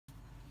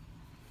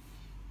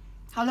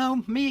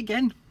Hello, me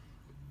again.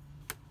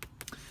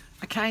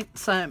 Okay,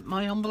 so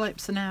my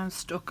envelopes are now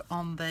stuck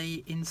on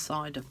the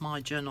inside of my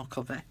journal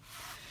cover.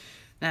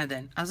 Now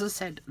then, as I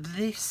said,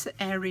 this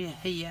area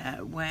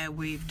here where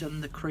we've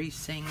done the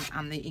creasing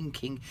and the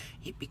inking,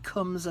 it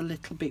becomes a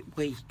little bit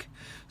weak.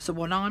 So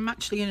what I'm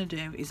actually going to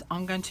do is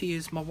I'm going to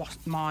use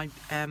my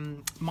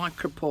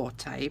micro pour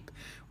tape,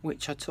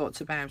 which I talked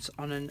about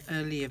on an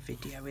earlier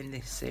video in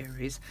this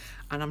series,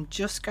 and I'm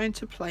just going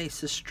to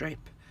place a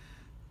strip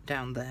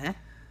down there.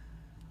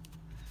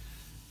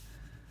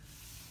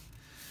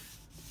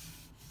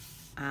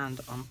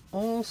 And I'm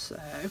also,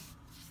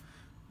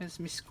 where's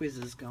my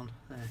squizzers gone?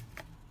 There.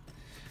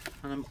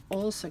 And I'm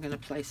also going to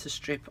place a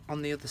strip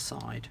on the other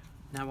side.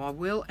 Now I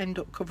will end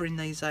up covering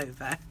these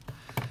over,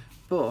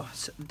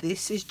 but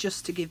this is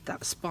just to give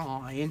that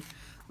spine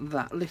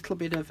that little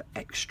bit of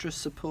extra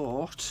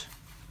support.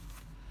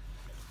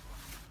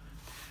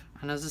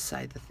 And as I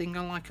say, the thing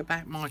I like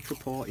about micro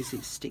pour is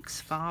it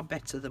sticks far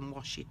better than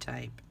washi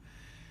tape,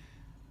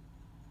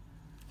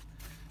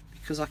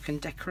 because I can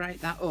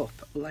decorate that up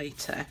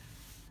later,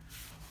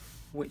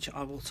 which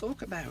I will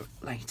talk about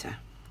later.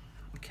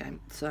 Okay,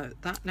 so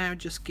that now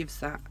just gives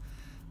that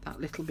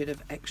little bit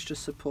of extra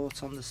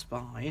support on the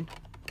spine.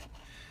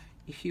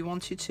 If you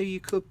wanted to,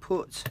 you could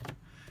put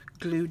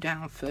glue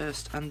down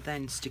first and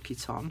then stick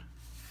it on,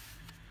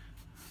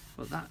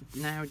 but that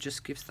now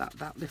just gives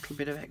that little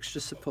bit of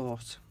extra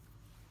support.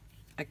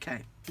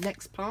 Okay,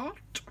 next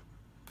part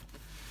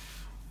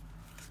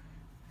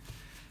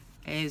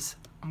is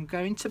I'm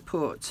going to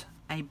put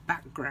a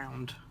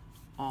background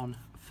on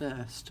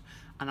first,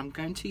 and I'm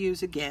going to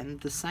use again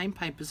the same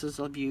papers as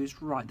I've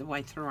used right the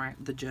way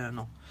throughout the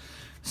journal.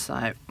 So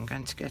I'm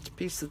going to get a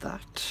piece of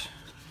that.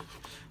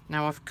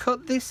 Now I've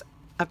cut this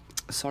I've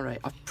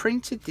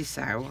printed this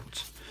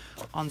out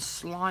on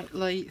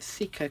slightly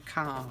thicker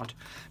card,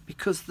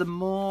 because the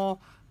more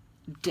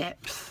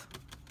depth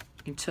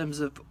in terms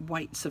of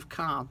weights of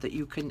card that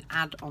you can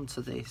add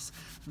onto this,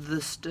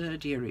 the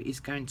sturdier it is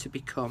going to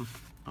become.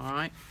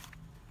 Alright,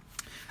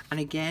 and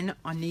again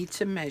I need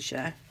to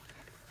measure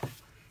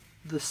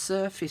the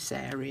surface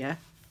area.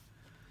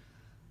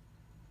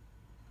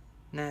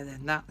 Now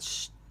then,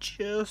 that's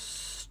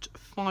just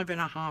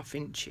 5.5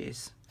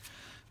 inches.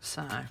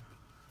 So have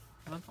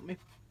I got me?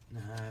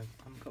 No, I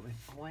haven't got me.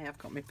 Oh, I have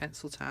got my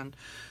pencil to hand.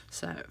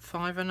 So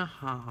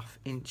 5.5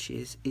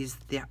 inches is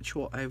the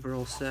actual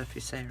overall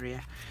surface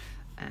area,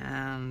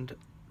 and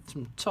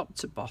from top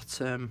to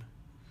bottom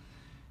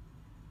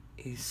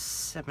is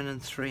 7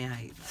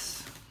 3/8.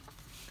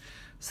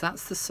 So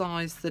that's the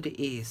size that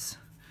it is.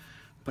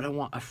 But I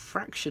want a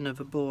fraction of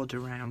a border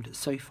around.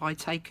 So if I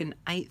take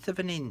 1/8 of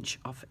an inch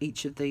off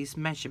each of these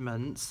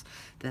measurements,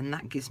 then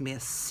that gives me a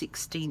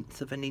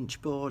 1/16 of an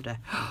inch border.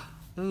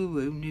 Ooh,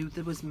 who knew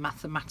there was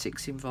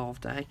mathematics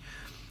involved, eh?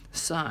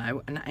 So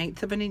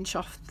 1/8 of an inch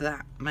off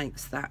that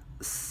makes that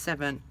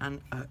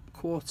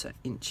 7.25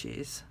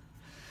 inches,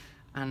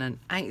 and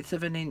 1/8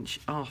 of an inch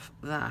off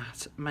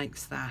that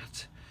makes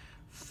that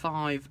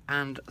 5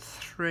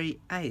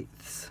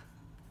 3/8.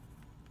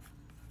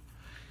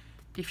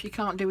 If you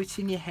can't do it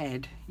in your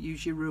head,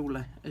 use your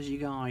ruler as your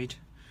guide.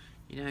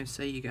 You know,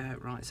 so you go,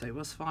 right, so it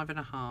was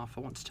 5.5, I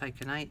want to take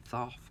 1/8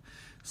 off,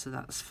 so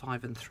that's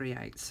 5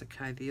 3/8.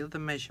 Okay, the other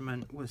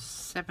measurement was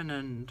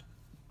 7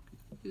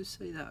 you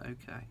see that?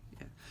 Okay,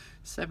 yeah,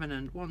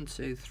 7 1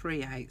 2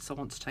 3/8. So I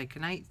want to take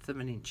 1/8 of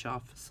an inch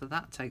off, so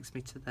that takes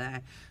me to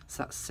there,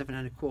 so that's 7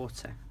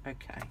 1/4.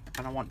 Okay,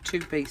 and I want 2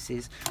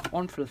 pieces,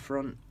 one for the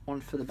front, one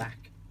for the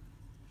back.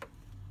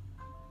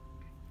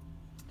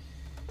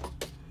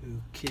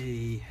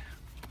 Okay,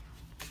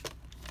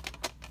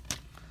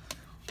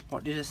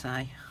 what did I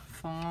say?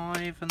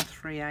 5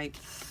 3/8,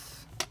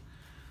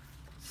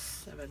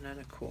 7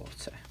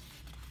 1/4.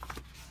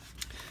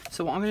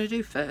 So what I'm going to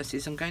do first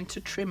is I'm going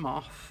to trim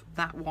off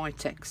that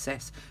white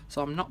excess.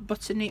 So I'm not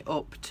buttoning it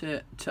up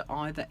to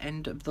either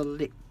end of the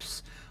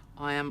lips.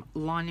 I am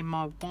lining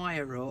my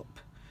wire up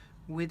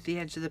with the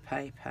edge of the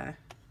paper,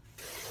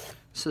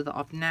 so that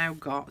I've now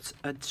got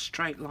a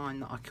straight line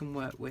that I can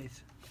work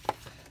with.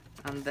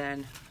 And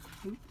then,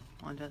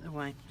 wind out the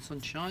way,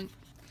 sunshine,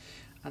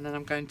 and then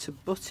I'm going to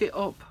butt it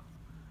up.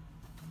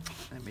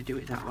 Let me do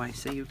it that way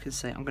so you can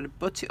see. I'm going to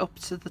butt it up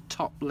to the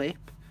top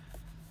lip,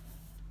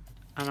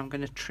 and I'm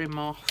going to trim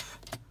off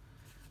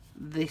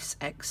this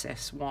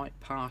excess white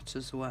part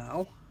as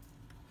well.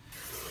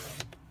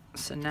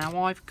 So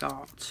now I've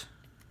got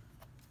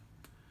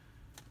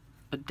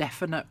a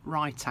definite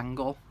right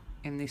angle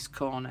in this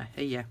corner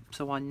here,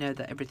 so I know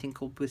that everything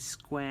will be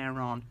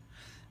square on.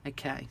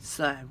 Okay,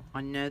 so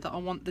I know that I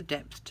want the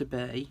depth to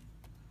be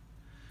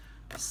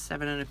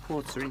 7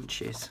 1/4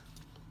 inches.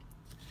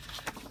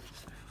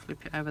 So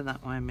flip it over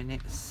that way a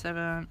minute.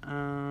 7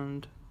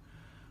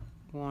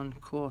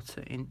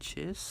 1/4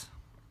 inches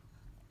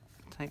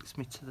takes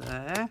me to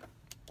there.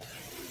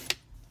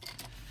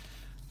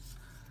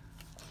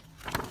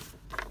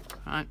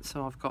 Right,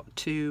 so I've got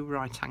 2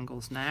 right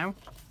angles now,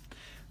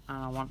 and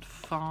I want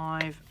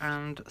 5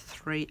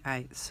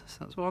 3/8. So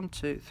that's 1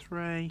 2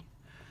 3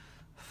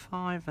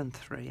 5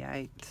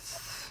 3/8.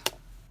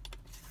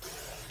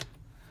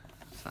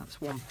 So that's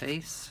one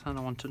piece, and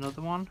I want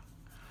another one.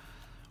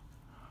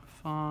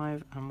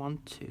 5 and 1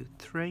 2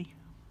 3.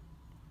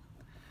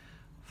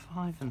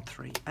 5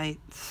 3/8.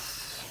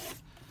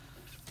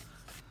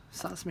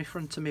 So that's my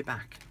front and my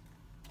back.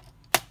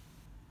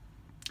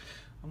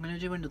 I'm going to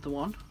do another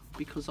one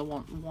because I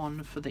want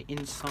one for the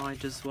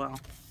inside as well.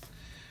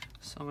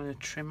 So I'm going to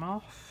trim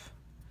off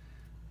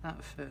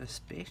that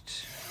first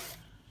bit.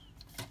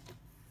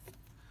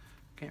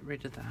 Get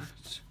rid of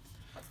that.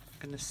 I'm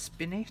going to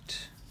spin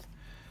it.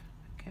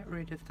 Get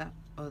rid of that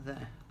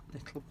other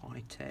little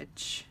white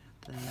edge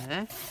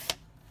there.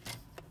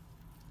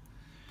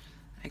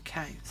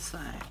 Okay, so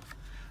I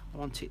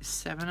want it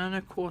 7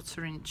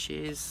 1/4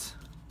 inches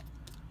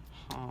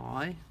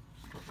high.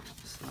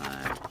 So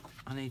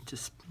I need to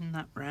spin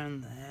that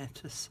round there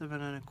to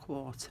 7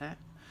 1/4.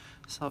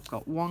 So I've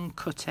got one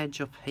cut edge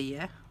up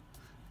here.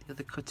 The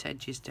other cut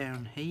edge is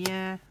down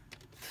here.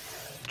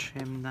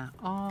 Trim that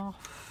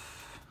off.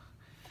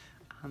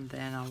 And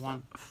then I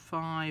want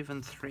 5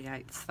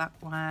 3/8 that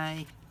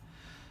way.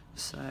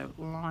 So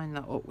line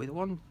that up with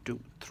 1 2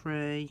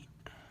 3.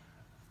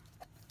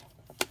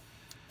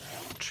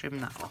 Trim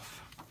that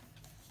off.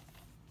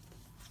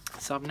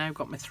 So I've now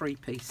got my 3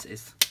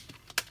 pieces.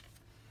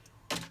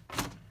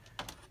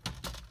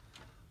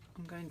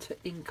 I'm going to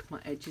ink my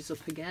edges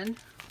up again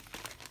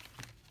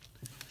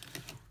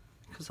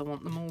because I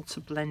want them all to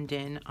blend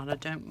in, and I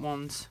don't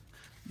want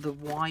the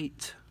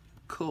white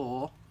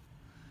core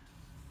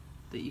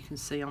that you can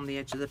see on the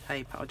edge of the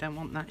paper. I don't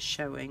want that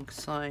showing,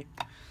 so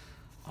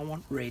I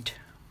want red.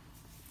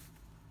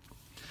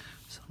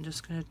 So I'm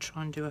just going to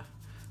try and do a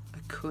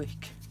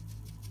quick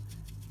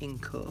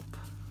ink up.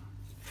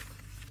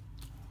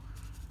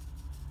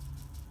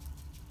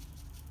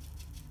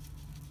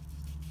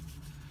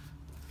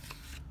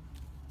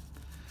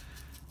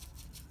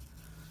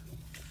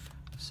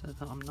 So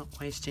that I'm not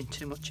wasting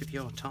too much of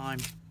your time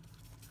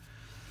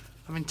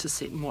having to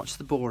sit and watch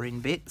the boring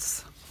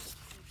bits.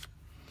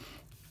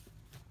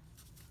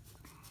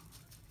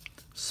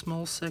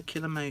 Small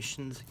circular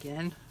motions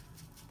again.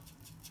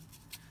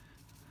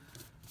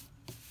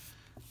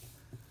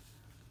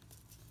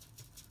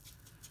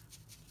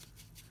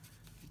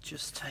 It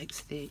just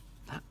takes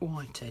that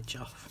white edge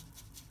off.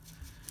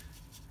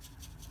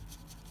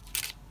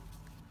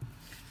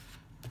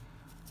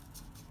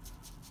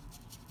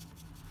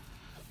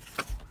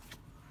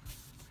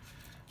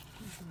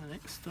 The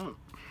next one.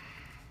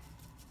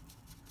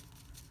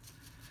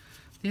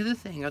 The other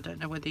thing, I don't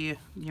know whether you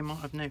might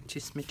have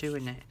noticed me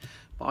doing it,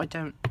 but I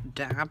don't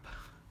dab,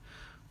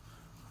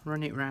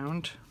 run it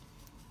round.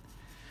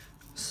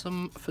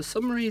 For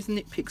some reason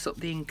it picks up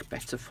the ink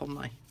better for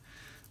me.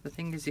 The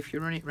thing is, if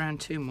you run it round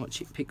too much,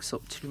 it picks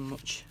up too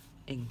much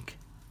ink.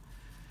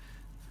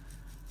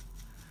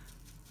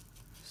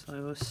 So I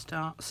will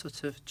start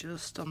sort of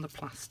just on the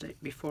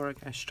plastic before I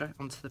go straight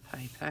onto the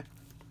paper.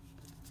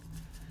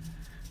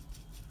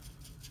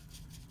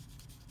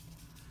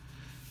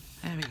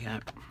 There we go.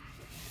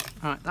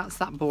 Alright, that's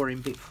that boring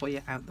bit for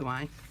you out the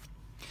way.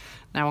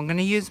 Now I'm going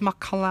to use my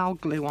collal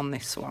glue on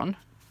this one,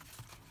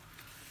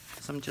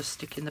 because I'm just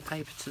sticking the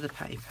paper to the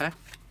paper.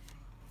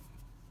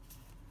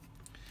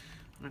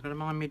 And I've got to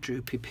mind my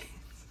droopy bits.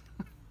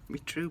 My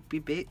droopy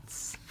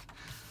bits.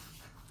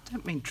 I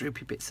don't mean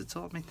droopy bits at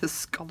all, I mean the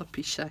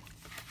scallopy shape.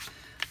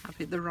 Have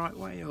it the right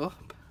way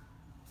up.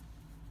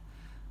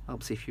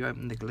 Helps if you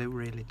open the glue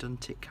really,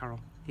 doesn't it, Carol?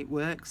 It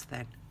works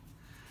then.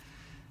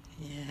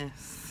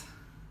 Yes.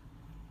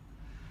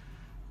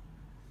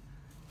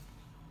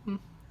 There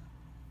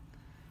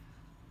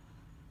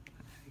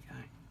we go.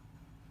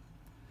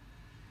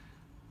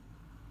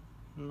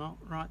 Not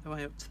right the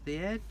way up to the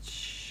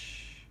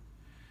edge,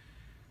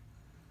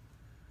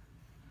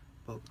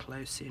 but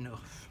close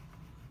enough.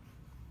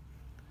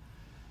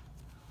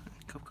 I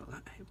think I've got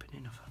that open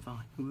enough, have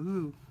I?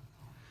 Ooh.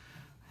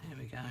 There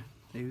we go.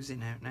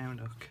 Oozing out now,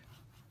 look.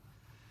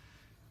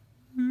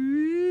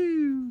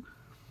 Ooh.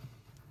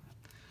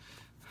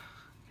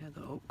 Get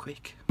that up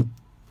quick.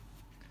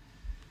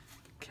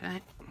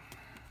 Okay.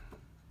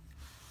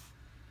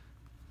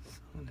 So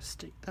I'm going to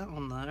stick that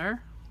on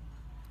there.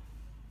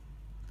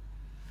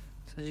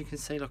 So as you can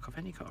see, look, I've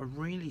only got a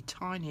really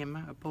tiny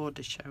amount of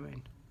border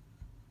showing.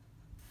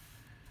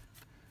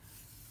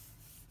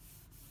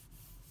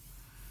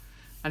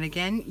 And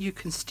again, you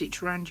can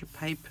stitch around your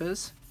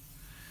papers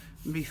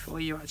before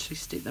you actually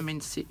stick them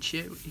in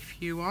situ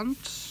if you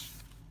want.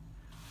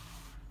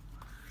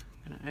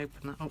 I'm going to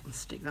open that up and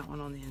stick that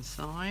one on the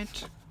inside.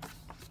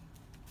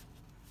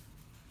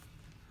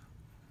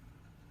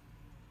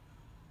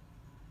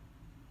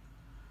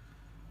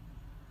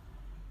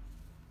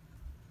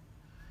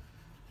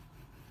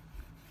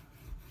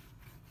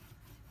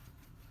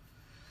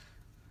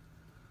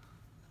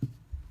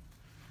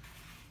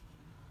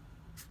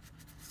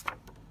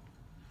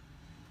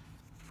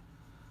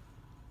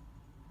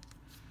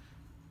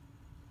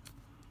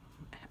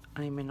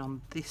 Aiming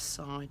on this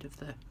side of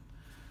the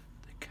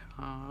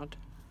card.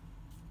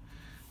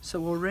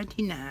 So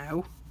already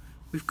now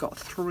we've got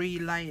 3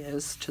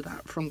 layers to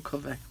that front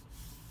cover.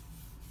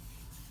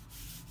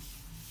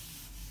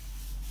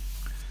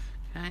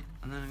 Okay,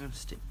 and then I'm going to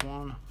stick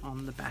one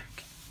on the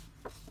back.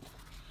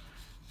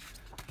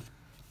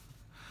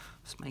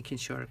 Just making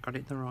sure I've got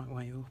it the right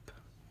way up.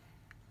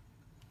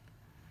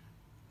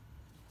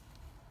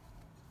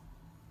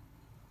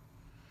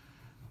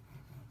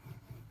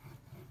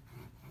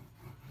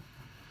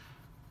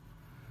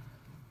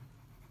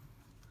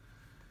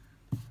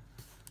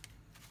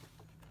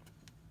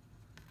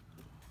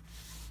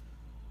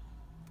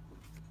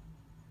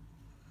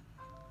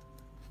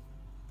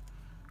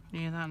 You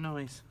hear that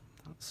noise?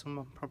 That's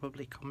someone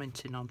probably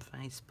commenting on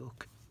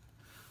Facebook,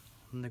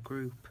 on the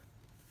group.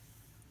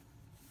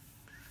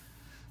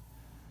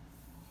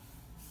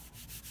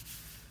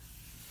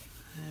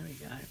 There we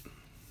go.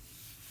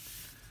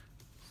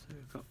 So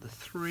we've got the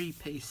 3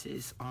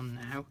 pieces on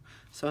now.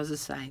 So as I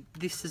say,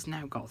 this has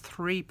now got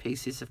 3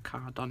 pieces of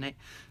card on it,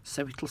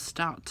 so it'll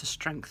start to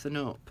strengthen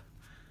up.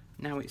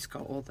 Now it's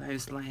got all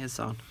those layers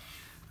on,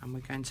 and we're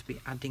going to be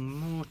adding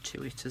more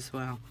to it as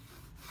well.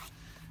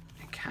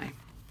 Okay.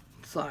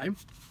 So,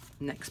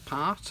 next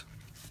part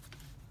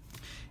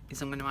is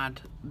I'm going to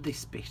add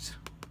this bit.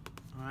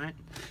 Alright,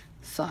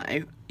 so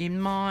in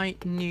my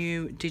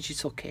new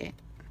digital kit,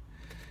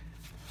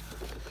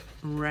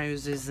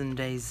 Roses and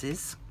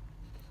Daisies,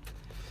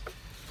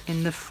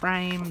 in the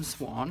frames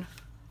one,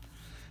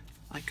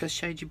 like I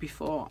showed you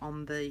before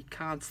on the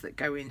cards that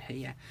go in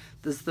here,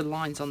 there's the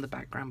lines on the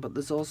background, but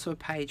there's also a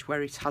page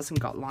where it hasn't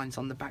got lines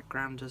on the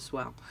background as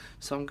well.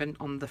 So I'm going,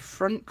 on the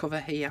front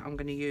cover here, I'm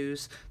going to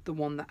use the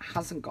one that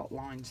hasn't got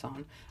lines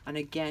on. And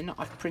again,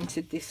 I've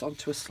printed this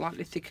onto a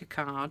slightly thicker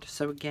card.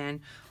 So again,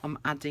 I'm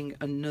adding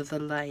another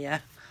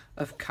layer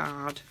of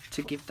card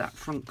to give that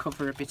front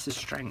cover a bit of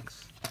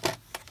strength.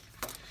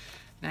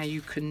 Now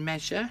you can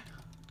measure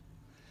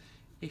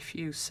if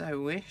you so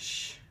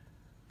wish.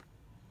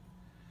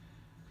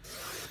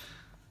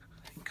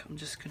 I'm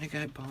just going to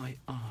go by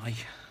eye.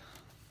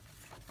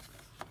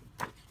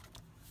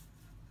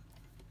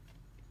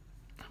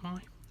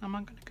 Am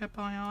I going to go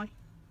by eye?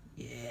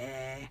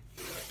 Yeah.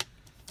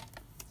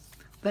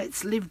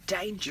 Let's live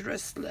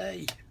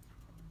dangerously.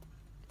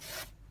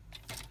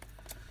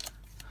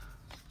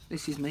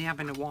 This is me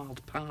having a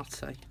wild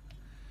party.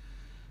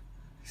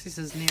 This is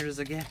as near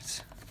as I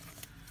get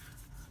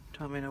to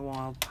having a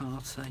wild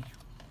party.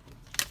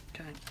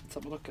 Okay, let's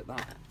have a look at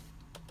that.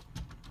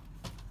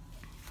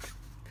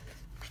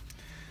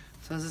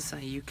 So as I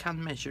say, you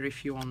can measure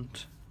if you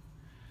want.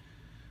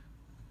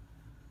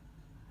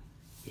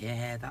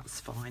 Yeah,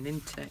 that's fine,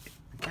 isn't it?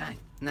 Okay,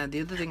 now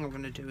the other thing I'm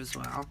going to do as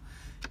well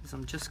is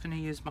I'm just going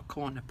to use my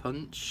corner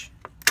punch.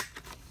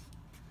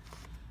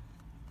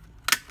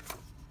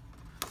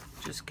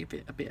 Just give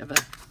it a bit of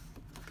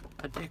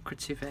a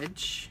decorative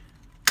edge.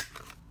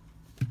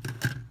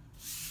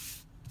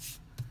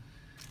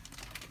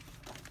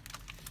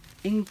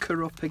 Ink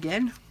her up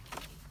again.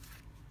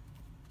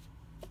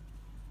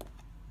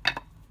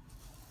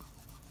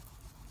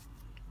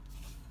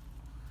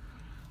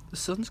 The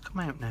sun's come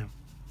out now.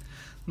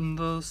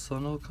 The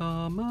sun will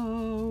come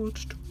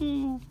out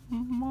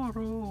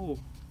tomorrow.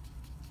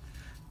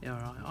 Yeah,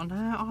 alright.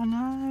 I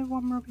know,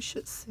 I'm rubbish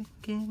at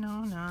singing,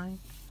 I know.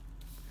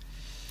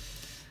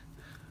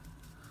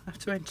 I have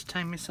to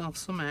entertain myself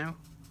somehow.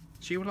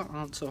 You lot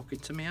aren't talking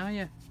to me, are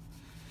you?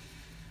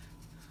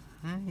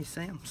 Yeah, you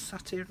see, I'm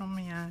sat here on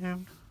my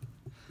own,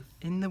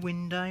 in the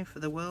window for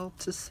the world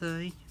to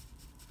see,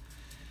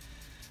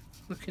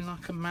 looking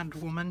like a mad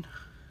woman.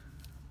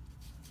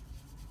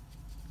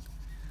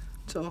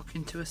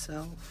 Talking to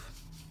herself.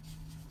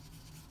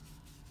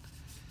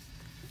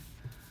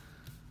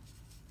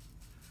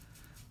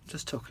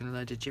 Just talking a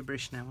load of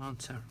gibberish now,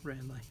 aren't I?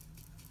 Really.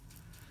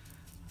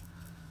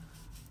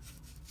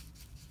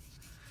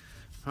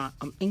 Right,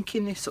 I'm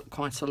inking this up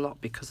quite a lot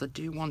because I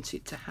do want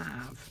it to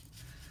have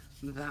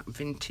that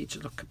vintage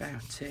look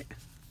about it,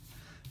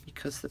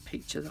 because the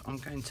picture that I'm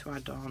going to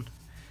add on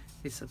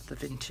is of the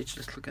vintage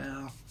little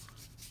girl.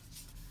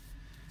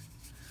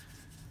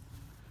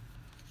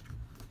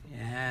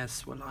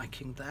 Yes, we're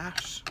liking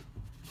that.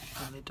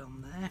 Well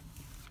done there.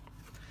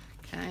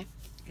 Okay,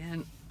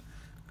 again,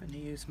 I'm going to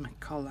use my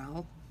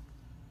collal.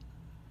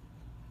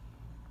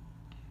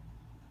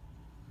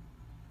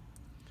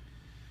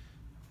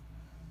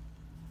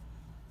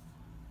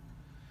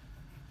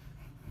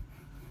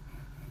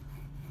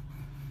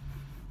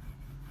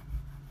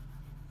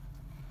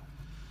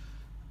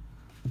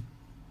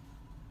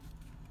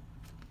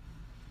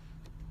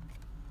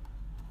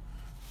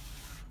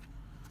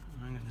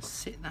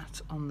 Sit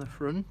that on the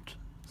front.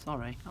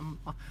 Sorry, I'm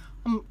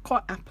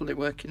quite happily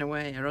working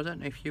away here. I don't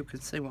know if you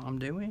can see what I'm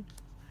doing.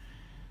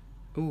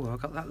 Ooh, I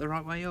got that the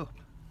right way up.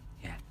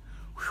 Yeah.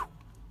 Whew.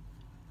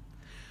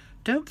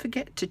 Don't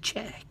forget to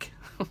check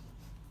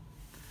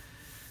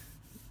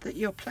that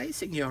you're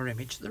placing your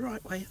image the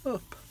right way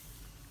up,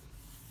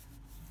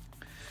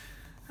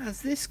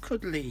 as this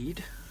could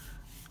lead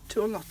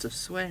to a lot of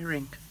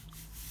swearing.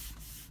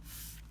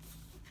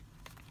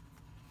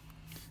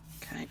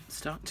 Okay, it's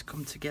starting to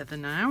come together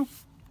now.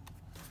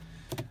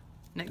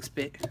 Next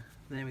bit.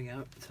 There we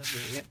go. Let's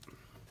have a look.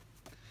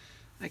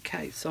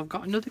 Okay, so I've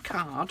got another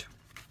card.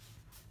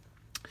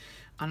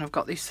 And I've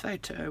got this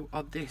photo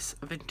of this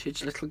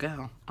vintage little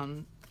girl.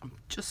 And I'm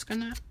just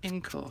going to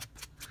ink up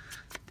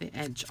the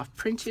edge. I've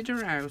printed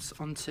her out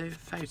onto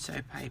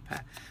photo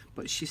paper,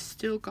 but she's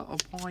still got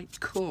a white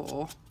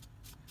core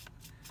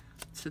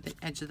to the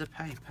edge of the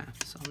paper.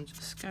 So I'm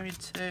just going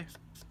to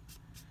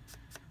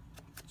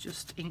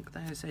just ink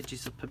those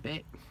edges up a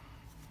bit.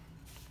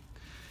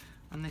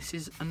 And this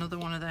is another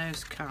one of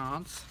those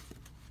cards.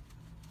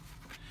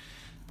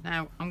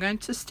 Now I'm going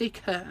to stick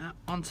her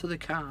onto the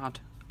card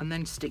and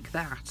then stick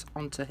that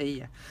onto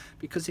here,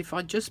 because if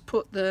I just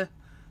put the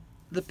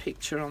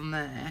picture on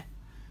there,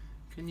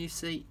 can you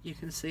see, you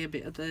can see a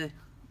bit of the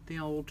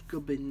old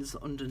gubbins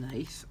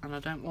underneath, and I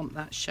don't want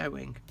that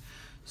showing.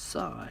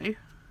 So I'm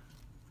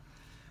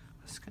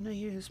just going to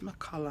use my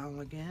collal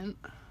again.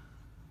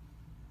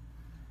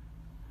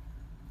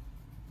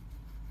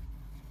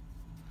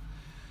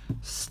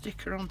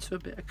 Stick her onto a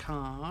bit of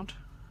card,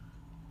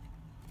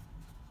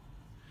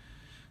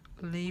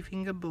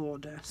 leaving a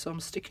border. So I'm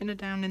sticking her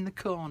down in the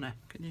corner,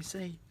 can you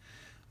see?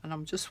 And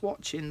I'm just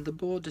watching the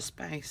border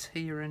space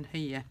here and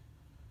here.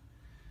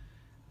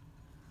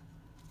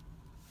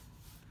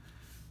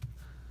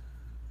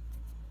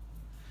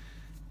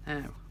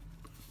 Now,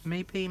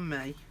 me being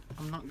me,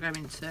 I'm not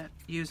going to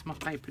use my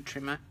paper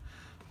trimmer.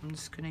 I'm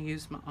just going to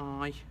use my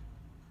eye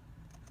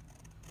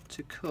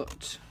to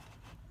cut.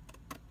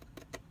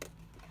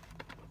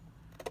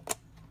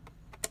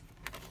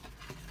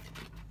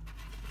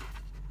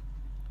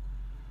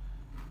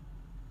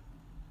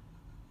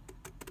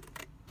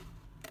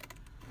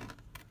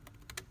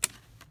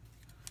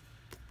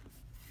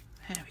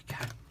 There we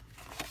go.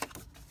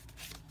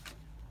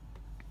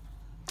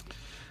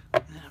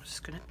 Now I'm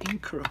just going to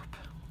ink her up.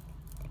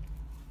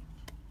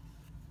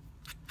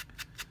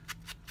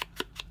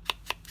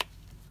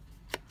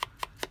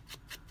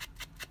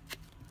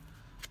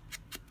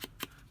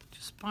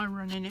 Just by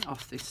running it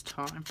off this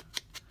time,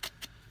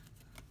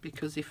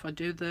 because if I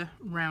do the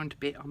round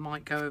bit I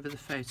might go over the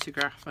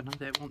photograph, and I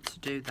don't want to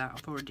do that.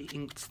 I've already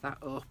inked that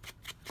up.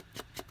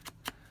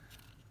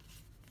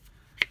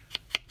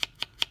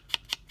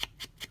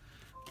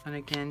 And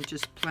again,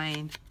 just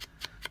paying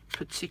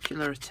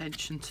particular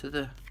attention to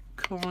the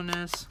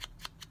corners.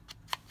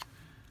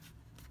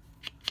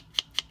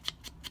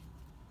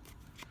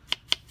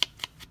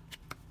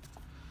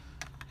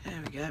 There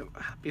we go,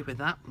 happy with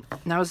that.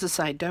 Now, as I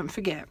say, don't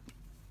forget,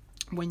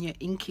 when you're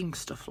inking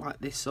stuff like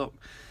this up,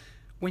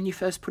 when you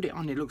first put it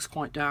on, it looks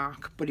quite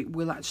dark, but it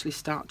will actually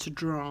start to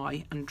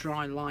dry and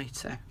dry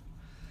lighter.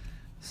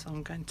 So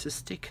I'm going to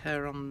stick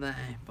her on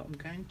there, but I'm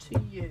going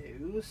to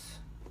use...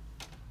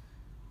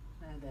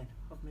 Then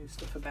I've moved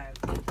stuff about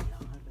over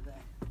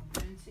there. I'm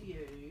going to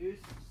use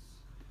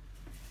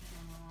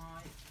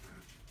my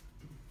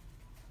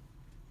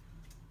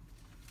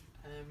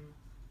hang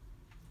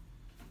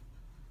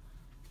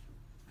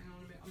on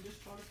a minute, I'm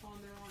just trying to find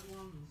the right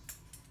ones.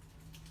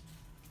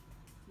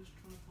 Just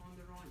trying to find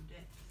the right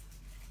depth.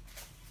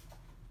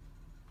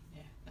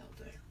 Yeah, that'll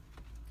do.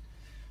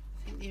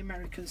 I think the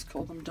Americans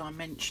call them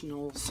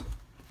dimensionals.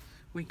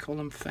 We call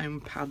them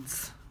foam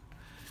pads.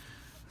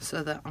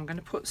 So that I'm going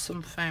to put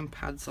some foam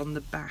pads on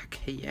the back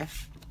here,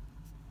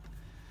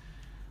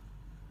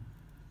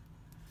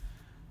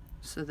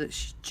 so that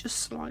she's just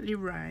slightly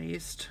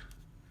raised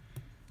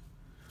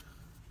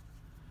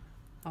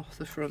off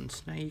the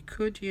front. Now you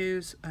could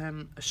use a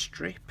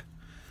strip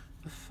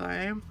of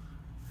foam,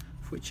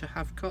 of which I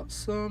have got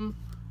some.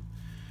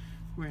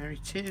 Where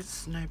it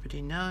is,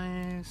 nobody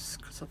knows,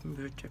 because I've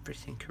moved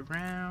everything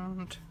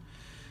around.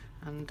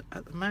 And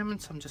at the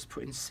moment I'm just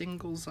putting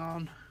singles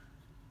on.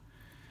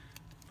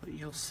 But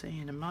you'll see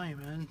in a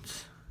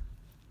moment,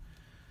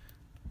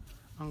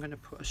 I'm going to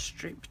put a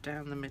strip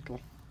down the middle.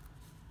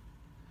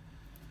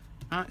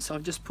 Right, so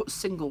I've just put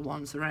single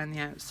ones around the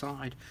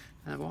outside.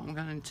 Now what I'm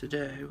going to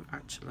do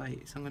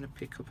actually is I'm going to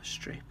pick up a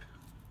strip.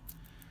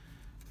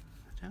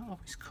 They don't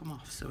always come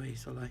off so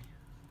easily.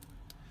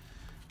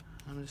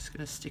 I'm just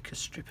going to stick a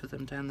strip of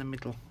them down the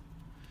middle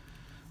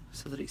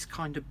so that it's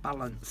kind of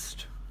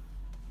balanced.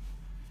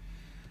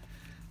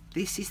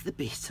 This is the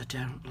bit I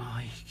don't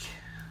like.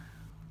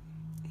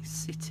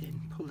 Sitting,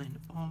 pulling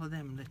all of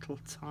them little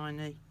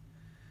tiny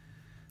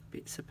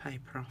bits of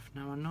paper off.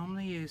 Now I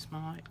normally use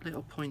my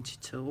little pointy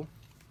tool,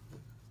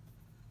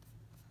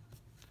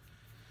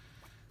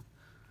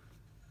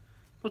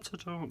 but I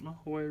don't know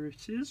where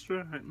it is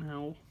right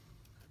now.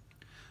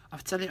 I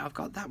tell you, I've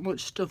got that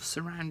much stuff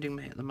surrounding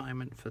me at the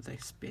moment for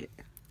this bit,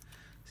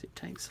 so it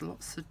takes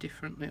lots of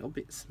different little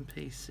bits and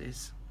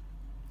pieces.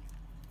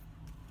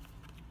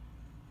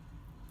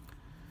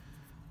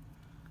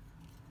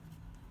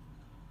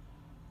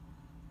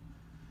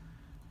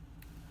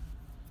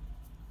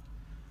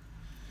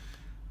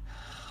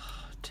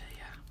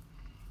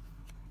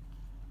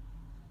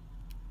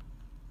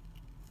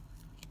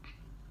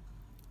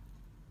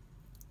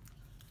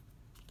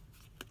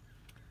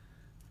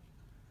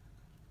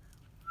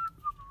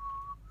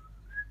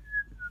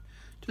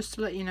 Just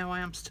to let you know, I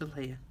am still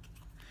here.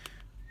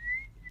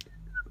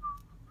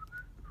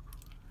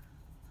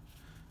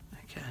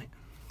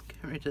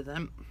 get rid of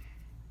them.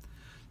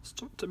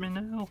 Stuck to my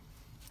nail.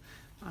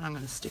 And I'm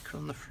going to stick her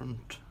on the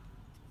front.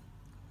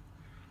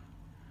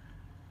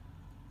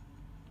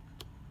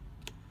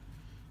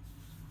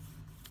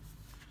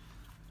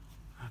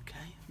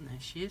 Okay, and there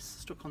she is,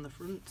 stuck on the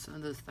front, so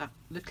there's that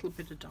little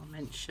bit of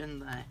dimension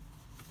there.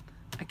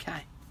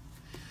 Okay,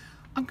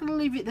 I'm going to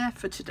leave it there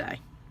for today.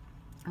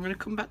 I'm going to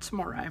come back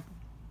tomorrow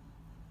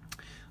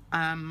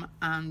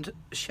and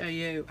show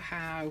you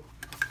how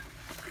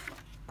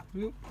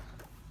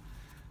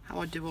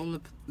I do all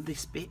of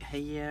this bit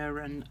here,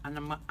 and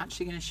I'm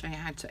actually going to show you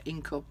how to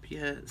ink up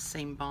your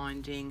seam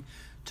binding,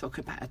 talk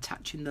about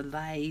attaching the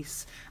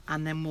lace,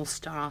 and then we'll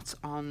start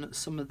on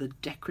some of the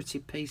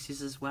decorative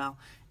pieces as well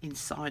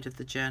inside of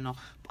the journal.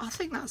 But I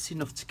think that's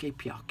enough to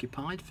keep you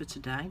occupied for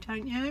today,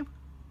 don't you?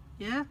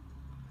 Yeah?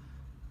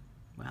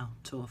 Well,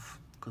 tough,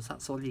 because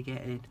that's all you're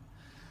getting.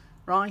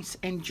 Right,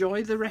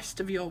 enjoy the rest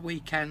of your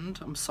weekend.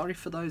 I'm sorry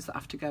for those that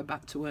have to go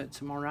back to work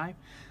tomorrow.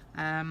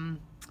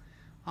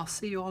 I'll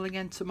see you all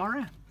again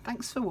tomorrow.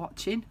 Thanks for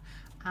watching,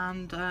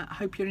 and I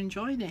hope you're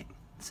enjoying it.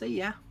 See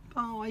ya.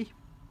 Bye.